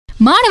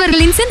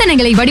மாணவர்களின்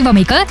சிந்தனைகளை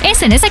வடிவமைக்க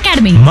SNS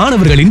Academy.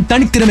 மாணவர்களின்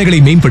தனித்திறமைகளை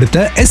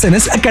மேம்படுத்த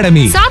SNS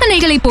Academy.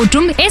 சாதனைகளை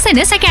போற்றும்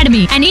SNS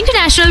Academy, an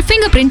international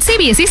fingerprint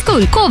CBSE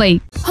school, Kovai.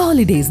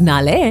 Holidays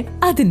naale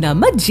adu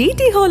namma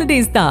GT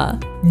Holidays da.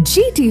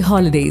 GT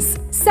Holidays,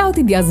 South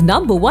India's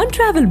 #1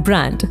 travel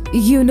brand.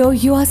 You know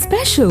you are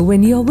special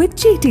when you're with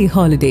GT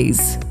Holidays.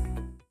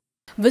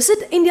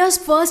 Visit India's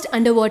first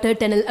underwater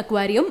tunnel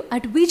aquarium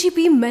at VGP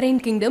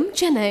Marine Kingdom,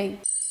 Chennai.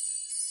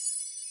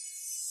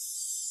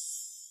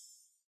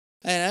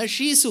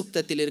 Sri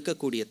சூக்தத்தில்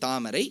இருக்கக்கூடிய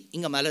தாமரை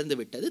இங்கே மலர்ந்து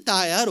விட்டது.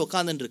 தாயார்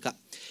உட்கார்ந்துட்டு இருக்கா.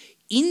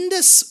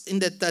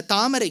 இந்த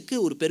தாமரைக்கு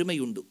ஒரு பெருமை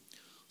உண்டு.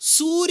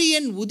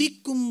 சூரியன்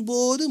உதிக்கும்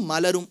போது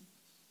மலரும்,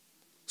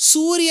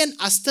 சூரியன்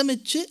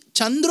அஸ்தமிச்சு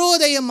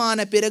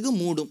சந்திரோதயமான பிறகு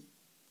மூடும்.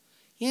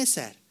 ஏன்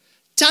சார்,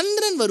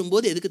 சந்திரன்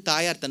வரும்போது எதுக்கு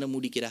தாயார் தன்னை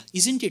மூடிக்கிறா?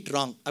 இஸ்ன்ட் இட்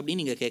ராங்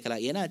அப்படின்னு நீங்கள்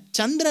கேட்கலாம். ஏன்னா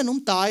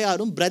சந்திரனும்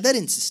தாயாரும்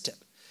பிரதர் அண்ட் சிஸ்டர்.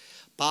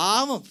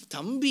 பாவம்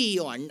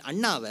தம்பியோ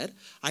அண்ணா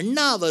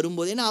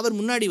வரும்போது, ஏன்னா அவர்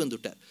முன்னாடி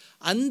வந்துவிட்டார்,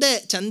 அந்த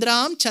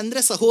சந்திர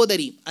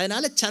சகோதரி.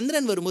 அதனால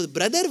சந்திரன் வரும்போது,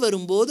 பிரதர்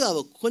வரும்போது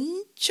அவ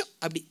கொஞ்சம்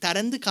அப்படி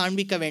திறந்து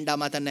காண்பிக்க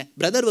வேண்டாமா தன்னை?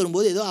 பிரதர்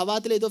வரும்போது ஏதோ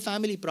அவாத்தில் ஏதோ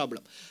ஃபேமிலி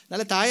ப்ராப்ளம்.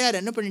 அதனால தாயார்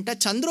என்ன பண்ணிட்டா,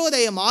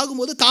 சந்திரோதயம்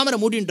ஆகும்போது தாமரை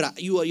மூடின்றா.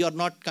 You are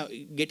not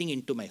getting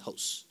in to my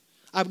house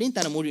அப்படின்னு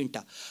தன்னை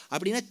மூடின்ட்டா.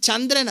 அப்படின்னா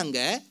சந்திரன்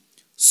அங்கே,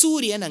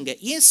 சூரியன் அங்கே.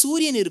 ஏன்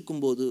சூரியன்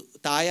இருக்கும்போது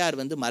தாயார்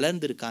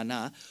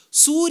மலர்ந்திருக்கானா,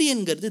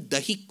 சூரியன்கிறது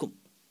தகிக்கும்.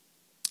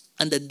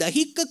 அந்த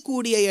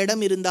தகிக்கக்கூடிய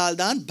இடம்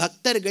இருந்தால்தான்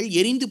பக்தர்கள்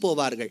எரிந்து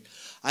போவார்கள்.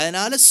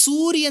 அதனால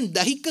சூரியன்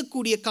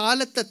தகிக்கக்கூடிய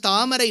காலத்தை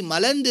தாமரை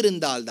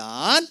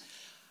மலர்ந்திருந்தால்தான்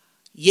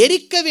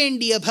எரிக்க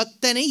வேண்டிய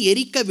பக்தனை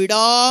எரிக்க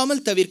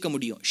விடாமல் தவிர்க்க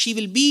முடியும். She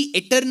will be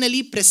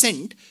eternally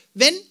present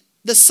when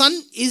the sun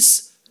is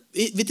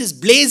with his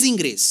blazing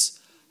rays.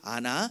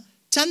 ஆனால்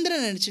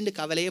சந்திரன் நினச்சிட்டு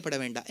கவலையே பட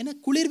வேண்டாம், ஏன்னா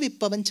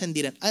குளிர்விப்பவன்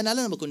சந்திரன். அதனால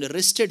நம்ம கொஞ்சம்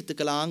ரெஸ்ட்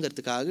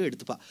எடுத்துக்கலாங்கிறதுக்காக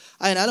எடுத்துப்பா.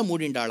 அதனால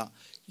மூடிண்டாளாம்.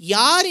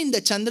 யார் இந்த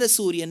சந்திர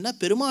சூரியன்னா,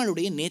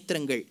 பெருமாளுடைய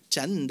நேத்திரங்கள்.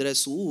 சந்திர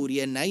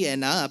சூரிய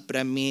நயனா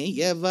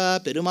பிரமேயவா.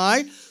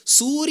 பெருமாள்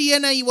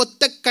சூரியனை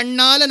ஒத்த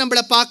கண்ணால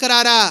நம்மளை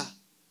பார்க்கறாரா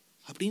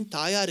அப்படின்னு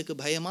தாயாருக்கு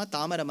பயமா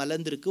தாமரை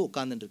மலர்ந்திருக்கு,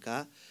 உட்கார்ந்துருக்கா.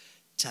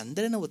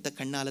 சந்திரனை ஒத்த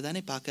கண்ணால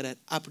தானே பார்க்கறார்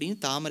அப்படின்னு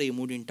தாமரையை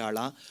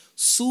மூடின்ட்டாளாம்.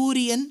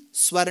 சூரியன்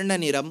ஸ்வர்ண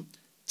நிறம்,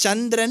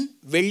 சந்திரன்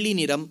வெள்ளி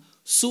நிறம்,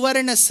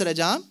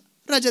 சுவர்ணஸ்ரஜாம்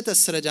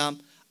ரஜதஸ்ரஜாம்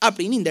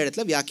அப்படின்னு இந்த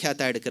இடத்துல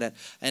வியாக்கியாத்தா எடுக்கிறார்.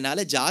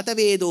 அதனால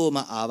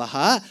ஜாதவேதோம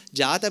ஆவஹா,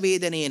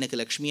 ஜாதவேதனே எனக்கு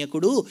லக்ஷ்மியை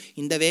கொடு.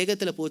 இந்த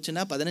வேகத்தில்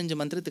போச்சுன்னா 15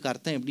 மந்திரத்துக்கு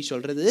அர்த்தம் எப்படி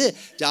சொல்றது?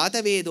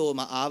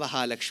 ஜாதவேதோம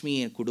ஆவஹா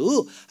லக்ஷ்மியை கொடு.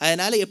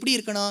 அதனால எப்படி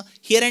இருக்கணும்?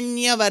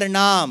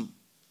 ஹிரண்யவர்ணாம்,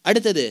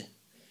 அடுத்தது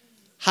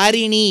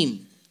ஹரிணீம்,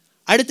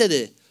 அடுத்தது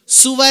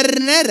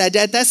சுவர்ண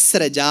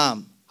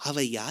ரஜதஸ்ரஜாம்.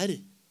 அவ யாரு?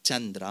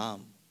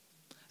 சந்திராம்.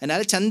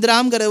 அதனால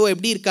சந்திராம்ங்கிறவோ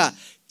எப்படி இருக்கா?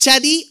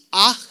 சதி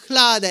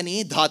ஆஹ்லாதனே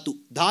தாத்து.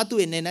 தாத்து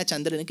என்னன்னா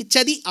சந்திரனுக்கு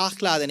சதி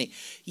ஆஹ்லாதனே.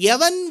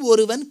 எவன்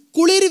ஒருவன்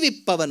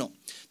குளிர்விப்பவனோ,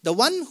 the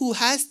one who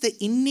has the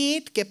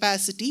innate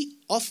capacity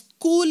of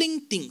cooling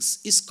things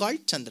is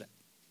called சந்திரன்.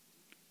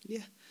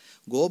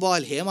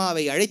 கோபால்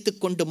ஹேமாவை அழைத்து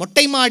கொண்டு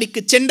மொட்டை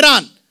மாடிக்கு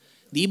சென்றான்.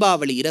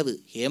 தீபாவளி இரவு.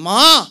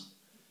 ஹேமா,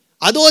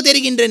 அதோ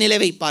தெரிகின்ற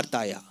நிலவை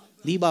பார்த்தாயா?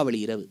 தீபாவளி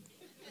இரவு.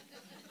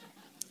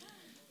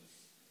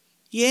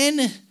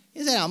 ஏன்னு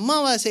சார்,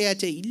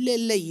 அமாவாசையாச்சே?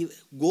 இல்லை,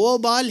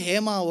 கோபால்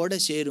ஹேமாவோட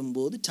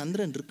சேரும்போது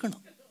சந்திரன்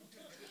இருக்கணும்.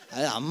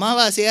 அது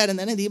அமாவாசையாக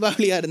இருந்தானே,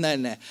 தீபாவளியாக இருந்தா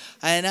என்ன?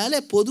 அதனால்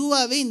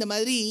பொதுவாகவே இந்த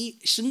மாதிரி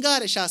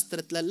ஸ்ருங்கார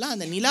சாஸ்திரத்துலலாம்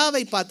அந்த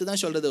நிலாவை பார்த்து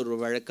தான் சொல்கிறது ஒரு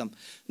வழக்கம்.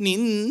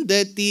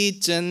 நிந்ததி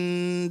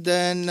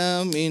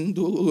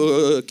சந்தனமிந்து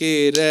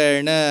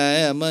கிரண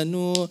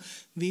மனு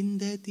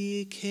விந்ததி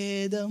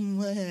கேதம்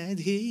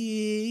அதீரம்.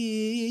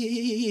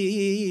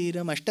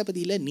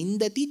 அஷ்டபதியில்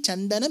நிந்ததி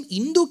சந்தனம்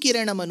இந்து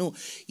கிரணமனு,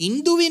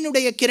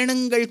 இந்துவினுடைய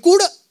கிரணங்கள்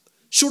கூட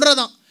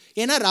சுடுறதான்.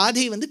 ஏன்னா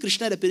ராதை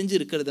கிருஷ்ணரை பிரிஞ்சு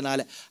இருக்கிறதுனால.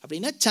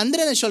 அப்படின்னா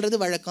சந்திரனை சொல்றது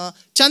வழக்கம்.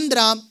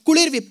 சந்திராம்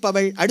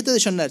குளிர்விப்பவள். அடுத்தது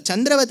சொன்னார்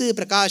சந்திரவது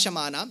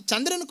பிரகாசமானாம்.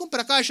 சந்திரனுக்கும்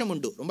பிரகாசம்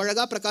உண்டு, ரொம்ப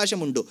அழகா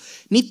பிரகாசம் உண்டு.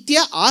 நித்திய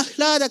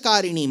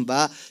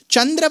ஆஹ்லாதகாரிணீம்பா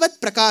சந்திரவத்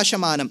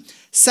பிரகாசமானம்.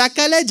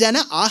 சகல ஜன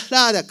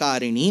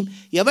ஆஹ்லாதகாரிணீம்.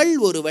 எவள்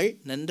ஒருவள்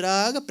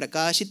நன்றாக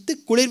பிரகாசித்து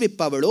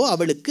குளிர்விப்பவளோ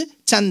அவளுக்கு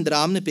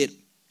சந்திராம்னு பேர்.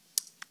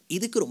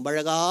 இதுக்கு ரொம்ப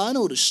அழகான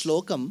ஒரு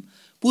ஸ்லோகம்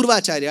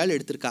பூர்வாச்சாரியால்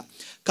எடுத்திருக்கா.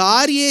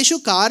 காரியேஷு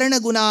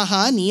காரணகுணாக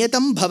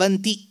நியதம்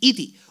பவந்தி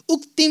இதி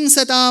உக்திம்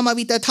சதாம்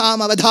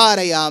அவிததாம்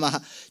அவதாரயாமஹ.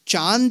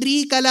 சாந்திரீ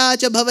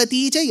கலாச்ச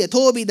பவதி ச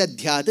யதோபி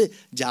தத்யாத்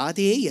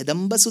ஜாதே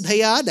யதம்ப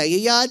சுதயா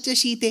தயயா ச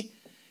சீதே.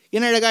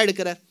 என்ன அழகா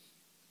எடுக்கிறார்.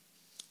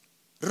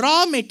 ரா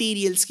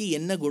மெட்டீரியல்ஸ்க்கு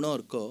என்ன குணம்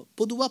இருக்கோ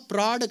பொதுவாக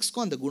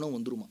ப்ராடக்ட்ஸ்க்கும் அந்த குணம்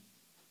வந்துருமா.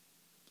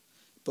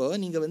 இப்போ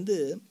நீங்கள்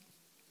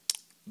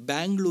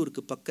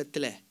பெங்களூருக்கு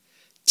பக்கத்தில்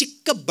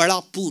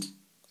சிக்கபலாப்பூர்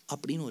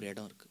அப்படின்னு ஒரு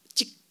இடம் இருக்குது.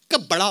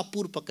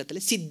 சிக்கபலாப்பூர்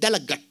பக்கத்தில்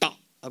சித்தலகட்டா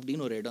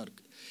அப்படின்னு ஒரு இடம்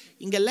இருக்குது.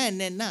 இங்கெல்லாம்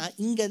என்னென்னா,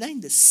 இங்கே தான்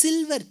இந்த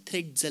சில்வர்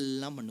த்ரெட்ஸ்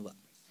எல்லாம் பண்ணுவா.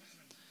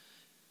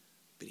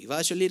 பிரிவா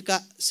சொல்லியிருக்கா,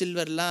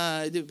 சில்வர்லாம்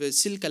இது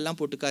சில்கெல்லாம்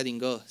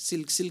போட்டுக்காதீங்கோ,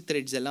 சில்க்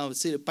த்ரெட்ஸ் எல்லாம்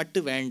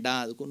பட்டு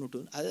வேண்டாம், அது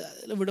கொண்டுட்டு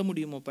அதில் விட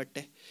முடியுமோ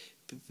பட்டை?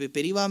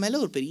 பெரியவா மேலே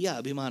ஒரு பெரிய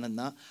அபிமானம்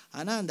தான்.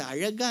 ஆனால் அந்த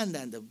அழகாக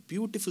அந்த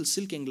பியூட்டிஃபுல்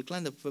சில்க்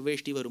எங்களுக்கெல்லாம் அந்த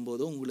வேஷ்டி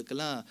வரும்போதோ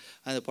உங்களுக்கெல்லாம்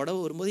அந்த புடவை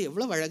வரும்போது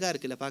எவ்வளோ அழகாக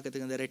இருக்குல்ல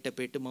பார்க்கறதுக்கு. அந்த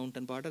ரெட்டைப்பேட்டு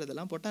மவுண்டன் பார்டர்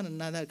அதெல்லாம் போட்டால்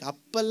நல்லா தான் இருக்குது.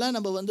 அப்போல்லாம்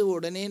நம்ம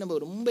உடனே நம்ம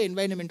ரொம்ப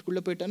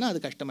என்வாயன்மெண்ட்குள்ளே போயிட்டோம்னா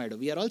அது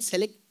கஷ்டமாயிடும். We are all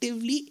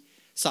selectively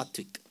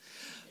Satwik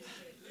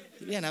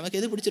இல்லையா? நமக்கு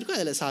எது பிடிச்சிருக்கோ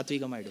அதில்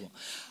சாத்விகமாகிடுவோம்.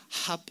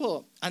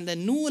 அப்போது அந்த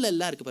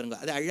நூலெல்லாம் இருக்குது பாருங்க,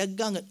 அது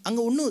அழகாக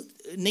அங்கே ஒன்றும்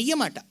நெய்ய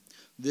மாட்டா.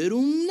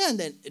 வெறும்னு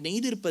அந்த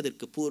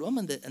நெய்திருப்பதற்கு பூர்வம்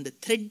அந்த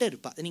த்ரெட்டை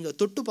இருப்பா. நீங்கள்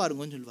தொட்டு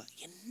பாருங்கன்னு சொல்லுவா.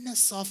 என்ன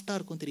சாஃப்டாக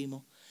இருக்கும் தெரியுமோ?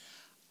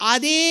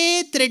 அதே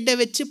த்ரெட்டை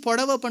வச்சு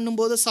புடவை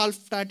பண்ணும்போது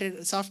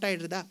சாஃப்ட்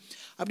ஆகிடுறதா?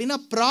 அப்படின்னா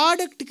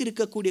ப்ராடக்ட்டுக்கு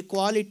இருக்கக்கூடிய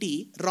குவாலிட்டி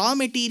ரா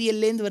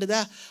மெட்டீரியல்லேருந்து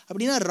வருதா?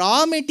 அப்படின்னா ரா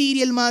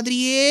மெட்டீரியல்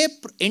மாதிரியே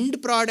எண்ட்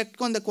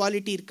ப்ராடக்ட்க்கும் அந்த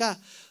குவாலிட்டி இருக்கா?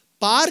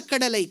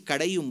 பார்க்கடலை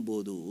கடையும்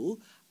போது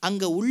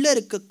அங்கே உள்ளே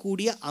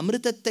இருக்கக்கூடிய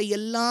அமிர்தத்தை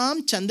எல்லாம்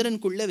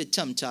சந்திரனுக்குள்ளே வச்சு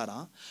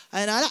அமிச்சாராம்.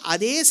 அதனால்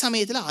அதே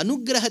சமயத்தில்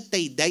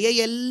அனுகிரகத்தை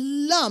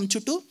தயையெல்லாம்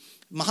அமிச்சுட்டு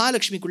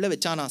மகாலட்சுமிக்குள்ளே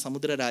வச்சானா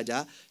சமுத்திரராஜா.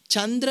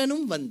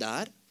 சந்திரனும்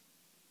வந்தார்,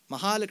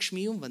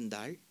 மகாலட்சுமியும்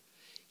வந்தாள்.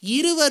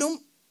 இருவரும்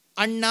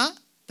அண்ணா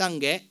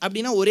தங்க.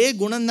 அப்படின்னா ஒரே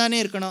குணம்தானே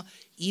இருக்கணும்.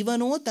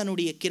 இவனோ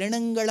தன்னுடைய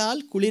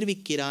கிரணங்களால்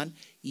குளிர்விக்கிறான்,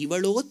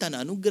 இவளோ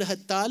தன்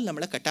அனுகிரகத்தால்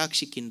நம்மளை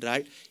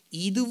கட்டாட்சிக்கின்றாள்.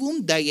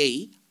 இதுவும் தயை,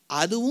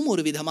 அதுவும்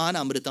ஒரு விதமான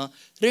அமிர்தம்,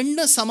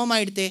 ரெண்டும்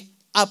சமமாயிடுத்தே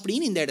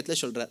அப்படின்னு இந்த இடத்துல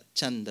சொல்றார்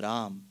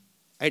சந்திராம்.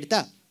 ஆயிடுத்தா?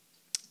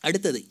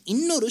 அடுத்தது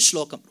இன்னொரு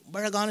ஸ்லோகம், ரொம்ப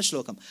அழகான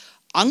ஸ்லோகம்.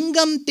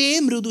 அங்கம் தே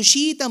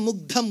மிருதுஷீத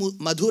முக்த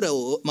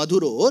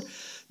மதுரோர்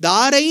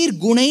தாரைர்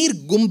குணைர்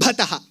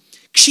கும்பதா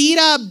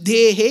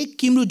க்ஷீராப்தேஹே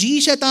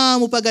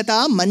கிம்ருஜீஷதாமுபகதா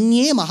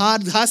மன்யே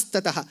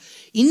மகார்தாஸ்ததா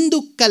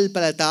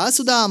இந்துக்கல்பலதா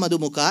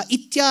சுதாமதுமுகா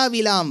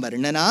இத்யாவிலாம்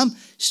வர்ணனாம்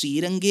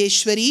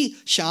ஸ்ரீரங்கேஸ்வரி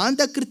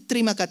சாந்த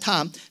கிருத்ரிம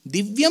கதாம்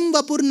திவ்யம்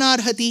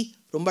வபுர்னார்ஹதி.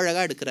 ரொம்ப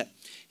அழகாக எடுக்கிறார்.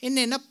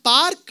 என்னென்னா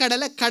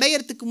பார்க்கடலை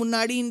கடையறதுக்கு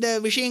முன்னாடி இந்த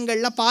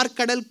விஷயங்கள்லாம்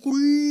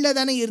பார்க்கடலுக்குள்ளே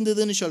தானே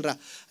இருந்ததுன்னு சொல்கிறா.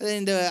 அதாவது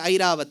இந்த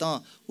ஐராவதம்,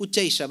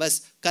 உச்சைஸ்ரவஸ்,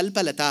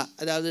 கல்பலதா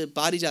அதாவது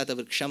பாரிஜாத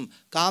விருட்சம்,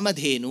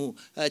 காமதேனு,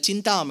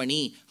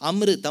 சிந்தாமணி,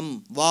 அமிர்தம்,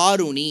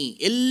 வாருணி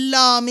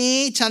எல்லாமே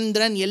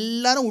சந்திரன்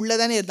எல்லாரும் உள்ளே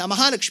தானே இருந்தா.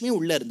 மகாலட்சுமி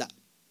உள்ளே இருந்தா.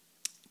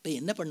 இப்போ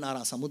என்ன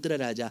பண்ணாராம்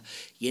சமுத்திரராஜா?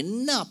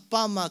 என்ன அப்பா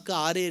அம்மாவுக்கு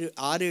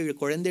 6-7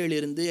 குழந்தைகள்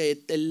இருந்து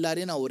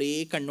எல்லாரையும் நான் ஒரே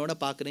கண்ணோட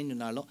பார்க்குறேன்னு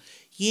சொன்னாலும்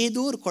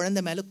ஏதோ ஒரு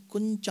குழந்தை மேலே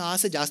கொஞ்சம்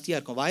ஆசை ஜாஸ்தியாக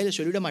இருக்கும். வாயில்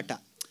சொல்லிவிட மாட்டா.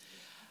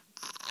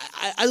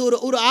 அது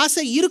ஒரு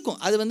ஆசை இருக்கும்,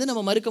 அது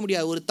நம்ம மறுக்க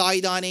முடியாது. ஒரு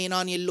தாய் தானே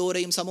நான்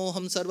எல்லோரையும்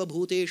சமூகம்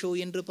சர்வபூதேஷோ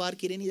என்று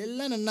பார்க்கிறேன்,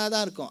 இதெல்லாம் நன்னா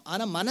தான் இருக்கும்.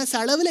 ஆனால்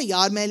மனசளவில்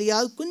யார்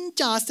மேலேயாவது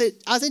கொஞ்சம்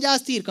ஆசை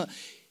ஜாஸ்தி இருக்கும்.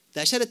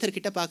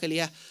 தசரதர்கிட்ட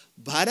பார்க்கலையா?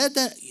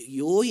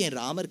 ஐயோ என்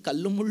ராமர்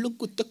கல்லும் முள்ளும்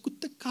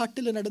குத்த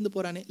காட்டில் நடந்து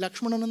போகிறானே.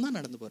 லக்ஷ்மணனும் தான்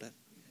நடந்து போகிறார்.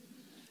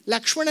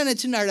 லக்ஷ்மணன்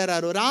நினச்சின்னு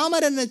அழறாரோ,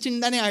 ராமரை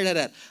நினச்சின்னு தானே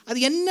அழறார். அது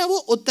என்னவோ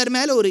ஒருத்தர்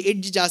மேலே ஒரு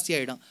எட்ஜ் ஜாஸ்தி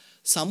ஆகிடும்.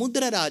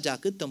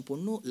 சமுத்திரராஜாக்கு தம்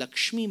பொண்ணு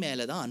லக்ஷ்மி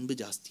மேலே தான் அன்பு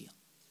ஜாஸ்தியாக.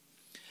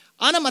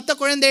 ஆனால் மற்ற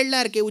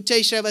குழந்தைகள்லாம் இருக்கே,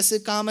 உச்சைஸ்ரவஸ்,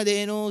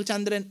 காமதேனு,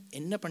 சந்திரன்.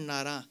 என்ன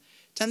பண்ணாரா?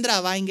 சந்திரா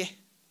வாங்க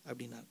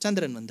அப்படின்னா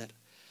சந்திரன் வந்தார்.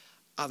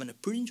 அவனை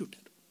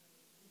பிழிஞ்சுட்டார்.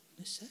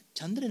 சார்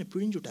சந்திரனை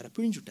பிழிஞ்சுட்டார்.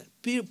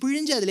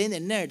 பிழிஞ்சு அதுலேருந்து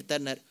என்ன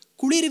எடுத்தார்னார்?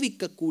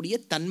 குளிர்விக்கக்கூடிய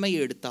தன்மையை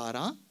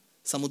எடுத்தாராம்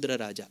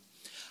சமுத்திரராஜா.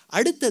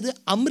 அடுத்தது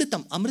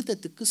அமிர்தம்.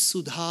 அமிர்தத்துக்கு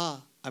சுதா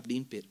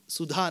அப்படின்னு பேர்.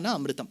 சுதானா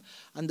அமிர்தம்.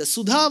 அந்த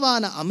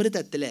சுதாவான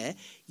அமிர்தத்தில்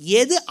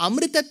எது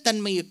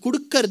அமிர்தத்தன்மையை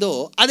கொடுக்கறதோ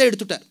அதை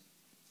எடுத்துட்டார்.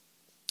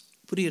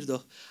 புரியுறதோ?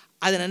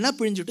 அதை நல்லா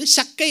பிழிஞ்சுட்டு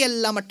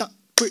சக்கையெல்லாம் மட்டும்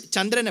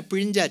சந்திரனை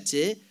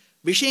பிழிஞ்சாச்சு,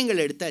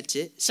 விஷயங்கள்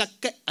எடுத்தாச்சு,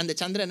 சக்கை அந்த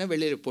சந்திரனை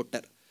வெளியில்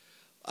போட்டார்.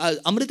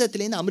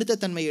 அமிர்தத்துலேருந்து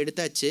அமிர்தத்தன்மையை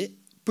எடுத்தாச்சு,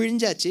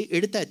 பிழிஞ்சாச்சு,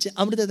 எடுத்தாச்சு,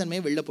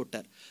 அமிர்தத்தன்மையை வெளில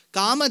போட்டார்.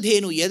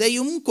 காமதேனு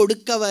எதையும்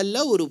கொடுக்க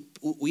வல்ல ஒரு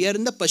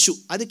உயர்ந்த பசு,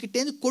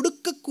 அதுக்கிட்டேருந்து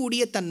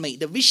கொடுக்கக்கூடிய தன்மை,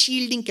 இந்த விஷ்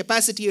ஈல்டிங்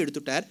கெப்பாசிட்டியை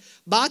எடுத்துட்டார்.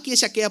 பாக்கிய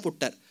சக்கையாக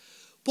போட்டார்.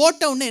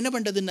 போட்ட உடனே என்ன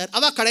பண்ணுறதுன்னார்?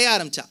 அவள் கடைய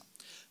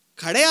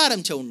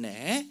ஆரம்பித்த உடனே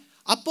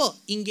அப்போ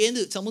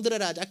இங்கேருந்து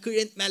சமுத்திரராஜா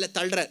கீழே மேலே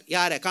தள்ளுறார்.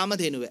 யாரை?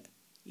 காமதேனுவை.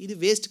 இது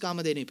வேஸ்ட்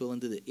காமதேனு இப்போ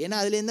வந்தது. ஏன்னா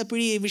அதுலேருந்து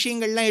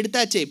விஷயங்கள்லாம்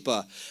எடுத்தாச்சே. இப்போ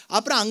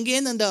அப்புறம்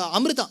அங்கேருந்து அந்த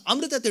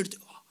அமிர்தத்தை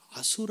எடுத்து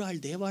அசுராள்,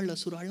 தேவாள்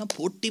அசுராள்லாம்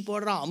போட்டி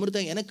போடுறான்.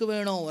 அமிர்தம் எனக்கு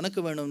வேணும், உனக்கு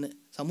வேணும்னு.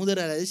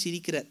 சமுதிரராஜா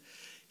சிரிக்கிறார்.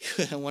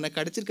 உனக்கு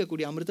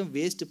கிடச்சிருக்கக்கூடிய அமிர்தம்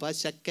வேஸ்ட்டுப்பா,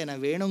 சக்கை,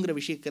 நான் வேணுங்கிற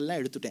விஷயங்கள்லாம்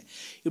எடுத்துட்டேன்.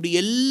 இப்படி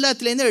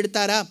எல்லாத்துலேருந்து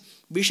எடுத்தாரா?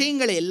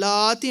 விஷயங்களை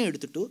எல்லாத்தையும்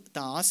எடுத்துட்டு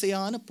தான்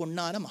ஆசையான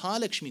பொண்ணான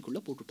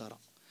மகாலட்சுமிக்குள்ளே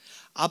போட்டுட்டாராம்.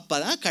 அப்போ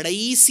தான்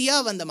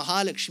கடைசியாக வந்த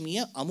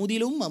மகாலட்சுமியை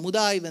அமுதிலும்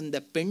அமுதாய் வந்த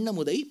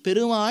பெண்ணமுதை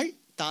பெருமாள்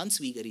தான்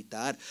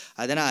ஸ்வீகரித்தார்.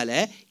 அதனால்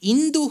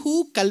இந்துஹு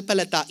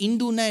கல்பலதா.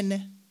 இந்துன்னா என்ன?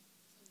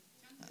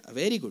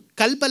 Very good.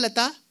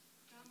 கல்பலதா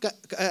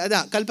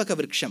அதான் கல்பக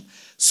விருட்சம்.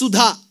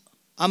 சுதா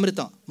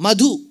அமிர்தம்,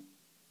 மது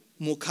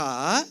முகா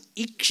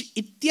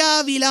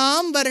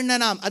இத்யாவிலாம்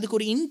வர்ணனாம். அதுக்கு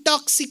ஒரு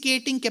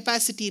இன்டாக்சிகேட்டிங்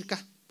கெப்பாசிட்டி இருக்கா?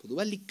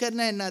 பொதுவாக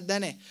லிக்கர்னா என்ன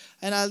அதுதானே.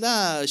 அதனால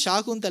தான்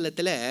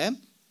சாகுந்தலத்தில்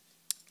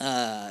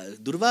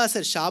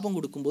துர்வாசர் சாபம்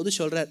கொடுக்கும்போது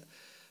சொல்கிறார்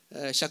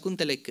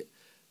சகுந்தலைக்கு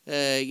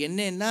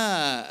என்னன்னா,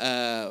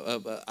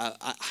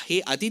 ஹே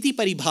அதிதி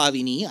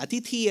பரிபாவினி,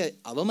 அதிதியை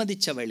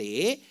அவமதித்தவளே,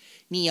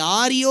 நீ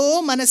யாரையோ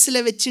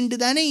மனசில் வச்சுட்டு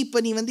தானே இப்போ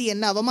நீ வந்து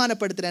என்ன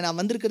அவமானப்படுத்துகிற, நான்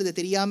வந்திருக்கிறது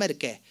தெரியாமல்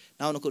இருக்கே,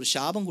 நான் உனக்கு ஒரு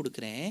சாபம்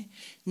கொடுக்குறேன்.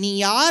 நீ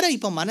யாரை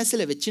இப்போ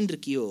மனசில் வச்சுட்டு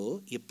இருக்கியோ,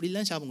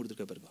 எப்படிலாம் சாபம்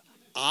கொடுத்துருக்க பாருங்க,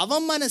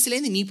 அவன்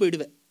மனசுலேருந்து நீ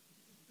போயிடுவ.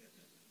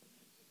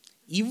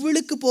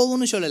 இவளுக்கு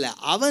போகும்னு சொல்லலை,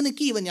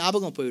 அவனுக்கு இவன்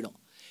ஞாபகம் போயிடும்.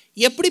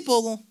 எப்படி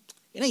போகும்?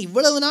 ஏன்னா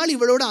இவ்வளவு நாள்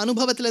இவளோட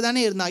அனுபவத்தில்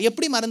தானே இருந்தான்,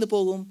 எப்படி மறந்து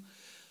போகும்?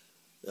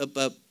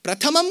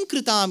 பிரதமம்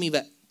கிருதாமிவ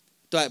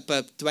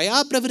துவயா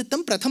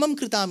பிரவருத்தம் பிரதமம்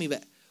கிருதாமிவ.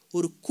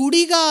 ஒரு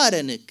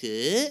குடிகாரனுக்கு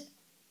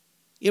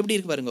எப்படி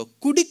இருக்கு பாருங்க,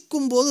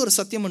 குடிக்கும் போது ஒரு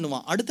சத்தியம்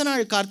பண்ணுவான், அடுத்த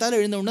நாள் கார்த்தால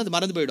எழுந்த உடனே அது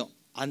மறந்து போயிடும்.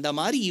 அந்த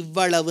மாதிரி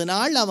இவ்வளவு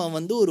நாள் அவன்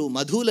வந்து ஒரு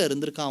மதுவில்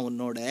இருந்திருக்கான்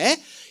உன்னோட,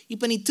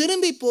 இப்போ நீ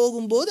திரும்பி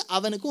போகும்போது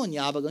அவனுக்கு உன்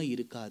ஞாபகம்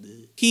இருக்காது.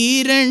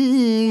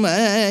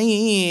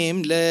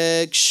 ஹிரண்மயீம்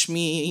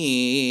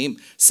லக்ஷ்மீம்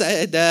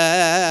சதா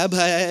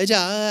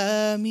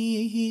பஜாமி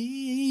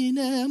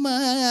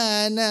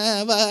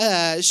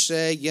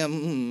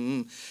மானவாஸ்ரயம்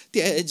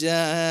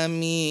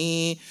त्यजामि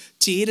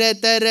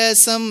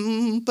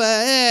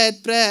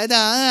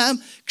चिरतरसम्पत्प्रदां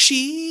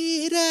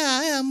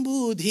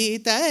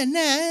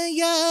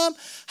क्षीराम्बुधितनयां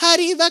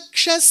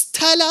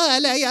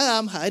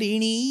हरिवक्षस्थलालयां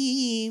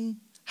हरिणीं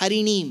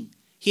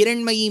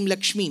हिरण्मयीं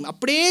लक्ष्मीं.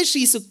 அப்படியே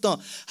ஸ்ரீ சுக்தம்.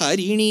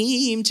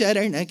 हरिणीं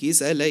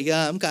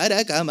चरणकिसलयां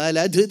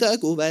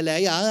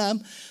करकमलधृतकुवलयां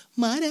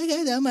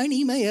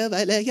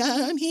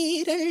मरगदमणिमयवलयां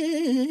हिरण्मयीं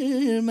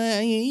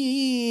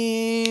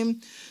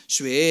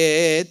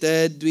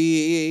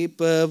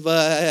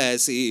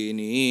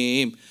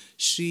श्वेतद्वीपवासिनीं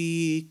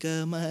श्रीकमलाम्बिकां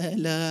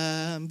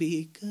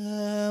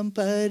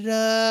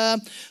परां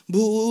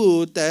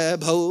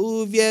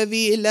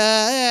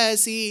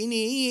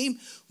भूतभव्यविलासिनीं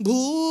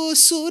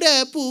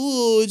भूसुरपूजितां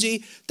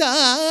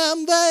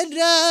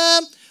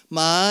वरां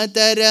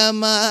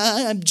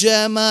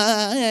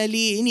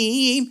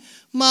मातरमाब्जमालिनीं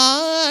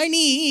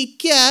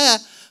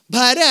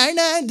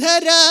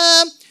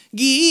माणिक्यभरणधरां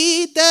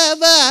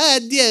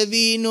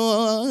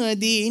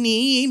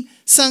गीतवाद्यविनोदिनीं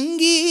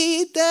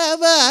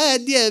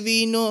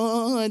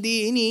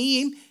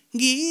सङ्गीतवाद्यविनोदिनीं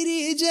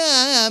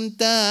गिरिजां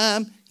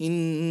ताम्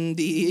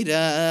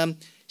इन्दिरां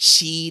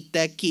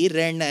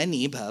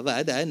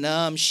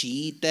शीतकिरणनिभवदनां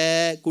शीत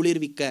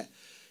குளிர்விக்க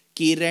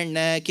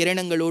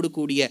கிரணங்களோடு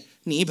கூடிய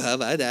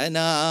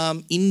நிபவதனாம்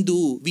இந்து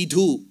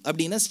விது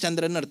அப்படின்னா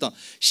சந்திரன் அர்த்தம்.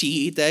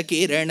 ஷீத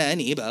கிரண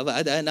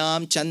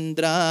நிபவதனாம்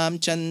சந்திராம்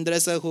சந்திர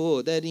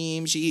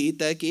சகோதரீம்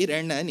ஷீத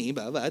கிரண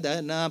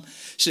நிபவதனாம்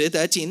ஸ்ருத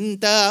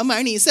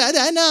சிந்தாமணி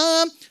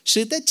சதனாம்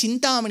ஸ்ருத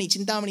சிந்தாமணி,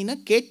 சிந்தாமணினா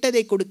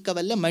கேட்டதை கொடுக்க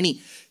வல்ல மணி.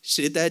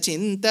 ஸ்ருத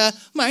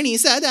சிந்தாமணி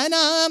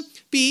சதனாம்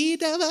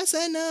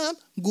பீதவசனாம்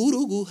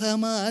குரு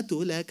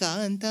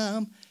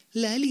குஹமாதுலகாந்தாம்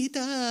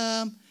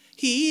லலிதாம்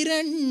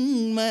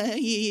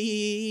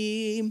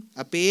ஹிரண்மயீம்.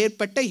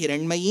 அப்பேற்பட்ட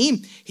ஹிரண்மயீம்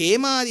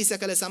ஹேமாதி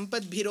சகல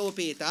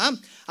சம்பத்பிரோபேதாம்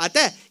அத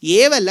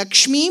ஏவ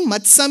லக்ஷ்மி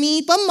மத்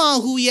சமீபம்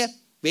ஆகூய.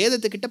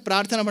 வேதத்துக்கிட்ட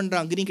பிரார்த்தனை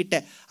பண்றான் அக்னி கிட்ட.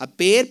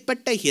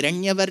 அப்பேற்பட்ட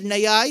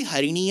ஹிரண்யவர்ணையாய்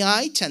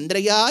ஹரிணியாய்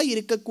சந்திரையாய்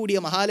இருக்கக்கூடிய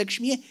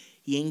மகாலட்சுமியை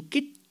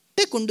என்கிட்ட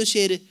கொண்டு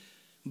சேரு.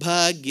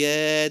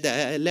 பாக்யத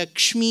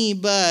லக்ஷ்மி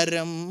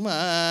பரம்மா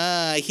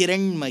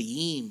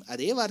ஹிரண்மயீம்.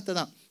 அதே வார்த்தை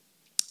தான்.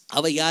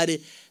 அவ யாரு?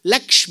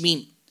 லக்ஷ்மி.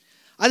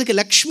 அதுக்கு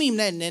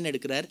லக்ஷ்மின்னா என்னன்னு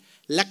எடுக்கிறார்?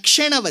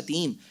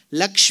 லக்ஷணவதீம்.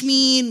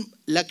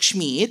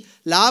 லக்ஷ்மீர்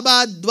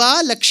லாபாத்வா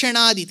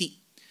லக்ஷணாதிதி.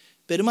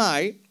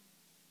 பெருமாள்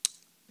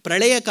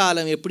பிரளய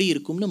காலம் எப்படி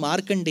இருக்கும்னு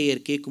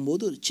மார்க்கண்டேயர்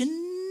கேட்கும்போது ஒரு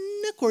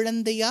சின்ன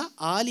குழந்தையா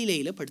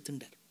ஆலிலையில்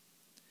படுத்துட்டார்.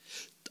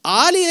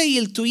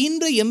 ஆலிலையில்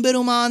துயின்ற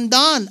எம்பெருமான்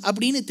தான்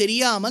அப்படின்னு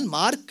தெரியாமல்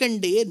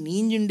மார்க்கண்டேயர்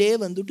நீஞ்சுண்டே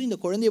வந்துட்டு இந்த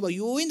குழந்தைய,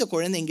 ஐயோ இந்த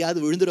குழந்தை எங்கேயாவது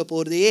விழுந்துட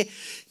போகிறதே,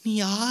 நீ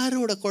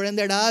யாரோட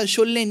குழந்தைடா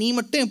சொல்ல, நீ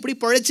மட்டும் எப்படி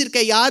பிழைச்சிருக்க,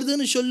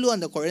 யாருதுன்னு சொல்லு.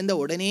 அந்த குழந்தை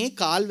உடனே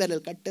கால்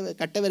விரல்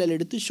கட்ட விரல்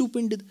எடுத்து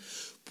ஷூப்பிண்டுது.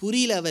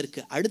 புரியல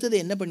அவருக்கு. அடுத்தது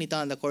என்ன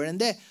பண்ணித்தான் அந்த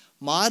குழந்தை?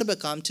 மார்பை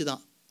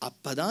காமிச்சுதான்.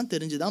 அப்போ தான்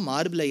தெரிஞ்சுதான்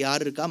மார்பில்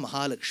யார் இருக்கா,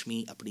 மகாலட்சுமி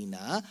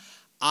அப்படின்னா.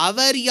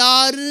 அவர்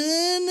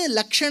யாருன்னு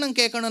லக்ஷணம்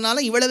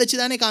கேட்கணும்னாலும் இவளை வச்சு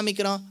தானே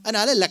காமிக்கிறோம்.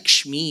 அதனால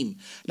லக்ஷ்மீம்.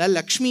 அதனால்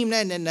லக்ஷ்மீம்னா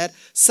என்னென்ன?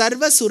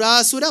 சர்வ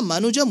சுராசுர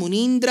மனுஜ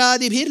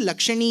முனீந்திராதிபிர்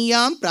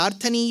லக்ஷணீயாம்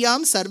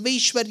பிரார்த்தனீயாம்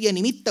சர்வைஸ்வர்ய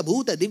நிமித்த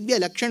பூத திவ்ய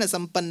லக்ஷண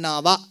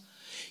சம்பன்னாவா.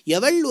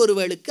 எவள்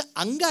ஒருவளுக்கு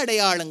அங்க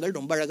அடையாளங்கள்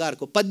ரொம்ப அழகாக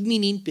இருக்கும்.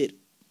 பத்மினின்னு பேர்.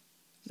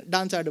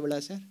 Dance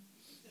ஆடுவளா sir?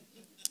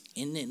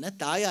 என்னென்னா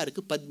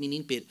தாயாருக்கு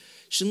பத்மினின்னு பேர்.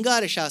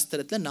 ஸ்ருங்கார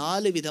சாஸ்திரத்தில்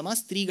 4 விதமாக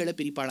ஸ்திரீகளை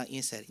பிரிப்பாளாம்.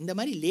 ஏன் சார் இந்த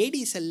மாதிரி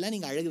லேடிஸ் எல்லாம்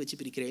நீங்கள் அழகு வச்சு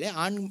பிரிக்கிறீங்களே,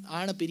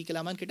 ஆணை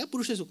பிரிக்கலாமான்னு கேட்டால்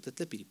புருஷ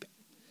சூக்தத்தில் பிரிப்பேன்.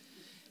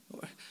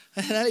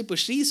 அதனால் இப்போ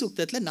ஸ்ரீ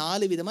சூக்தத்தில்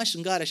 4 விதமாக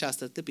ஸ்ருங்கார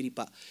சாஸ்திரத்தை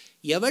பிரிப்பா.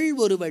 எவள்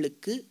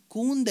ஒருவளுக்கு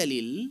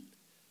கூந்தலில்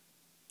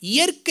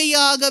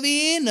இயற்கையாகவே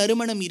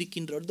நறுமணம்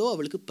இருக்கின்றதோ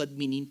அவளுக்கு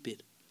பத்மினின்னு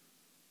பேர்.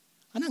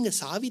 ஆனால் அங்கே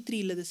சாவித்ரி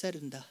இல்லது சார்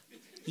இருந்தா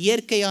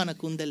இயற்கையான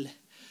கூந்தல்ல,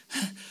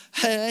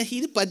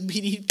 இது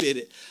பத்மினி பேர்.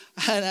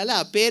 அதனால்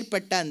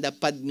அப்பேற்பட்ட அந்த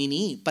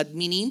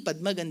பத்மினியும்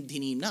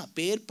பத்மகந்தினின்னா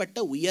அப்பேற்பட்ட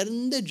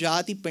உயர்ந்த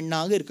ஜாதி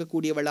பெண்ணாக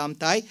இருக்கக்கூடியவளாம்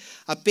தாய்.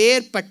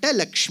 அப்பேற்பட்ட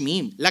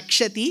லக்ஷ்மீம்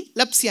லக்ஷதி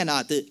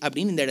லப்ஸ்யநாத்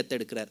அப்படின்னு இந்த இடத்த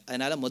எடுக்கிறார்.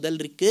 அதனால் முதல்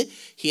இருக்கு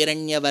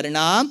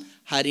ஹிரண்யவர்ணாம்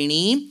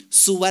ஹரிணீம்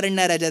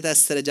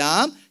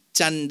சுவர்ணரஜதஸ்ரஜாம்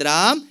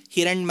சந்திராம்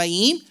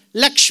ஹிரண்மயீம்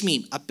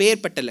லக்ஷ்மி,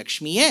 அப்பேற்பட்ட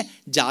லக்ஷ்மியை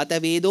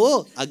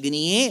ஜாதவேதோ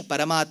அக்னியே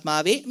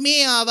பரமாத்மாவே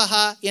மே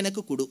ஆவஹா,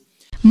 எனக்கு கொடு.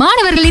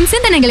 மாணவர்களின்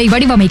சிந்தனைகளை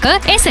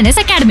வடிவமைக்க SNS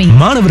அகாடமி.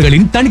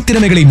 மாணவர்களின்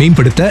தனித்திறமைகளை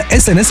மேம்படுத்த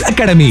SNS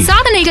அகாடமி.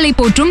 சாதனைகளை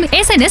போற்றும்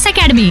SNS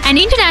academy, an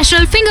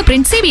international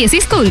fingerprint CBSE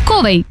school,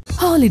 Kovai.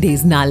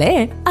 Holidays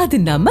நாளே அது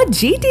நம்ம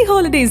GT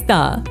Holidays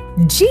தான்.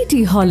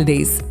 GT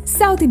Holidays,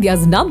 South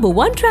India's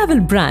 #1 travel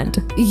brand.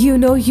 You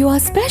know you are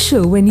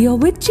special when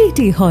you're with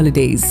GT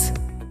Holidays.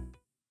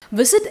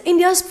 Visit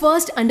India's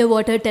first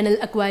underwater tunnel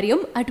aquarium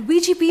at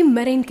VGP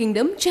Marine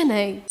Kingdom,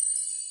 Chennai.